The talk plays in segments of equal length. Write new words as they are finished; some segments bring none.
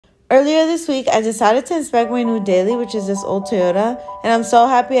Earlier this week, I decided to inspect my new daily, which is this old Toyota, and I'm so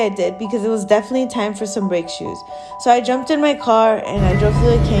happy I did because it was definitely time for some brake shoes. So I jumped in my car and I drove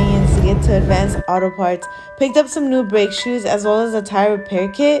through the canyons to get to Advanced Auto Parts, picked up some new brake shoes as well as a tire repair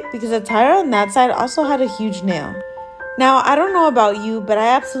kit because the tire on that side also had a huge nail. Now, I don't know about you, but I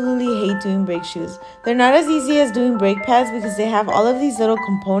absolutely hate doing brake shoes. They're not as easy as doing brake pads because they have all of these little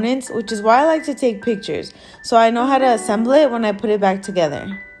components, which is why I like to take pictures, so I know how to assemble it when I put it back together.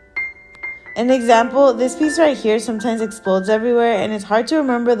 An example, this piece right here sometimes explodes everywhere and it's hard to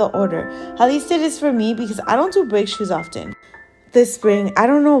remember the order. At least it is for me because I don't do brake shoes often. This spring, I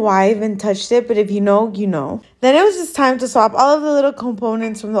don't know why I even touched it, but if you know, you know. Then it was just time to swap all of the little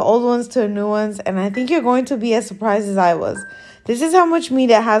components from the old ones to the new ones, and I think you're going to be as surprised as I was. This is how much meat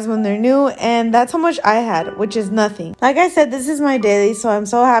it has when they're new, and that's how much I had, which is nothing. Like I said, this is my daily, so I'm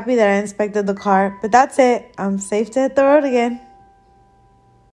so happy that I inspected the car, but that's it. I'm safe to hit the road again.